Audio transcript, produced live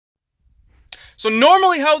So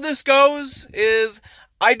normally how this goes is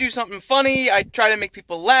I do something funny, I try to make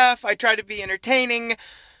people laugh, I try to be entertaining,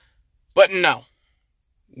 but no.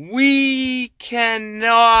 We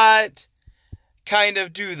cannot kind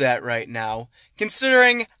of do that right now,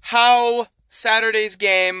 considering how Saturday's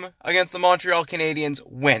game against the Montreal Canadiens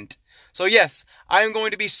went. So yes, I am going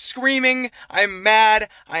to be screaming, I'm mad,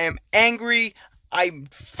 I am angry, I'm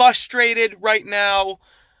frustrated right now,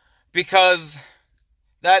 because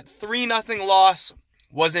that 3-0 loss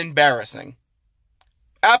was embarrassing.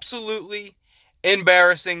 Absolutely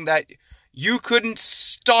embarrassing that you couldn't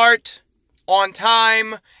start on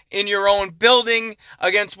time in your own building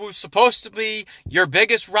against what was supposed to be your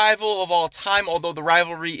biggest rival of all time, although the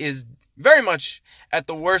rivalry is very much at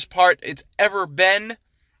the worst part it's ever been,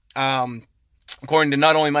 according to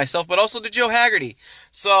not only myself, but also to Joe Haggerty.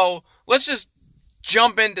 So let's just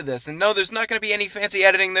jump into this. And no, there's not going to be any fancy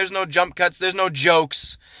editing. There's no jump cuts. There's no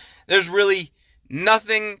jokes. There's really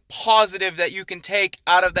nothing positive that you can take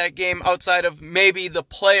out of that game outside of maybe the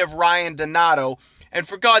play of Ryan Donato. And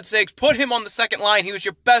for God's sakes, put him on the second line. He was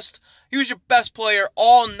your best player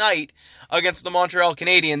all night against the Montreal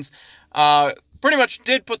Canadiens. Pretty much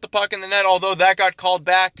did put the puck in the net, although that got called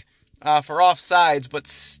back for offsides. But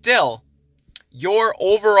still, your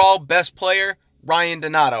overall best player, Ryan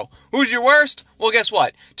Donato. Who's your worst? Well, guess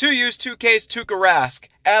what? 2 U's, 2 K's, Tuukka Rask.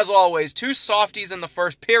 As always, 2 softies in the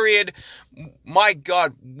first period. My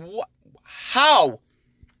God, how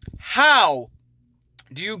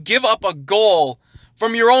do you give up a goal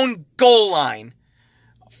from your own goal line,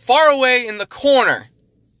 far away in the corner,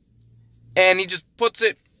 and he just puts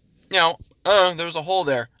it, there was a hole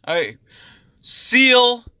there.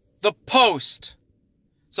 Seal the post.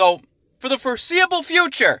 So, for the foreseeable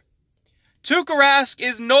future, Tuukka Rask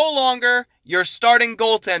is no longer your starting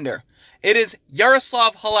goaltender. It is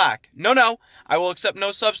Yaroslav Halak. No, I will accept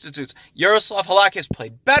no substitutes. Yaroslav Halak has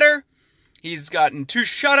played better. He's gotten 2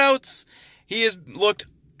 shutouts. He has looked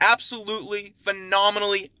absolutely,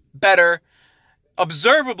 phenomenally better,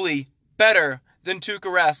 observably better than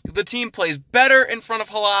Tuukka Rask. The team plays better in front of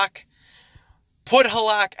Halak. Put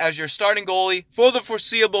Halak as your starting goalie for the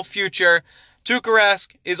foreseeable future. Tuukka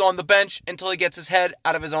Rask is on the bench until he gets his head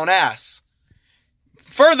out of his own ass.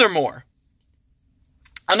 Furthermore,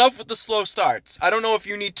 enough with the slow starts. I don't know if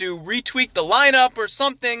you need to retweak the lineup or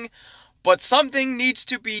something, but something needs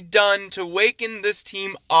to be done to waken this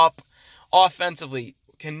team up offensively.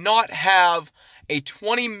 Cannot have a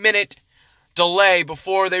 20-minute delay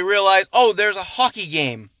before they realize, oh, there's a hockey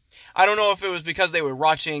game. I don't know if it was because they were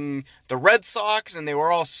watching the Red Sox and they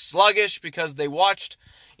were all sluggish because they watched,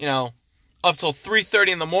 up till 3:30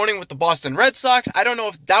 in the morning with the Boston Red Sox. I don't know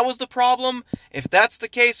if that was the problem. If that's the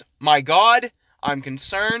case, my God, I'm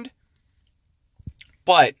concerned.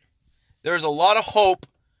 But there's a lot of hope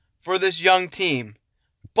for this young team.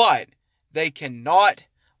 But they cannot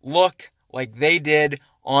look like they did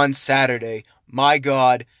on Saturday. My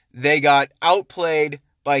God, they got outplayed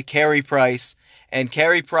by Carey Price. And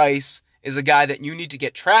Carey Price is a guy that you need to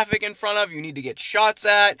get traffic in front of, you need to get shots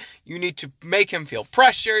at, you need to make him feel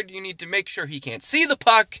pressured, you need to make sure he can't see the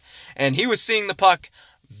puck, and he was seeing the puck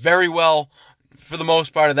very well for the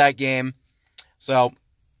most part of that game. So,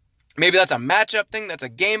 maybe that's a matchup thing, that's a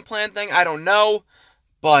game plan thing, I don't know,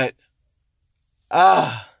 but,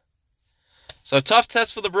 so tough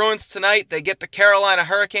test for the Bruins tonight. They get the Carolina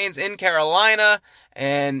Hurricanes in Carolina,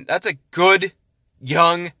 and that's a good,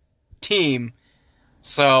 young team.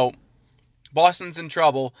 So, Boston's in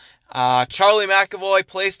trouble. Charlie McAvoy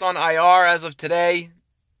placed on IR as of today.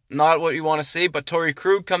 Not what you want to see, but Torrey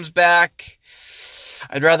Krug comes back.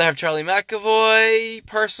 I'd rather have Charlie McAvoy,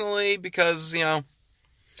 personally, because,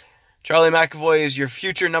 Charlie McAvoy is your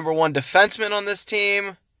future number 1 defenseman on this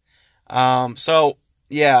team. So,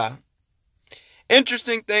 yeah.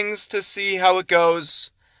 Interesting things to see how it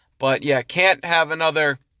goes. But, yeah, can't have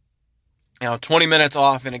another, 20 minutes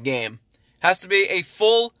off in a game. Has to be a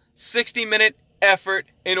full 60-minute effort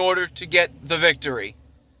in order to get the victory.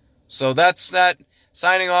 So that's that.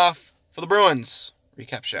 Signing off for the Bruins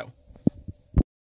Recap Show.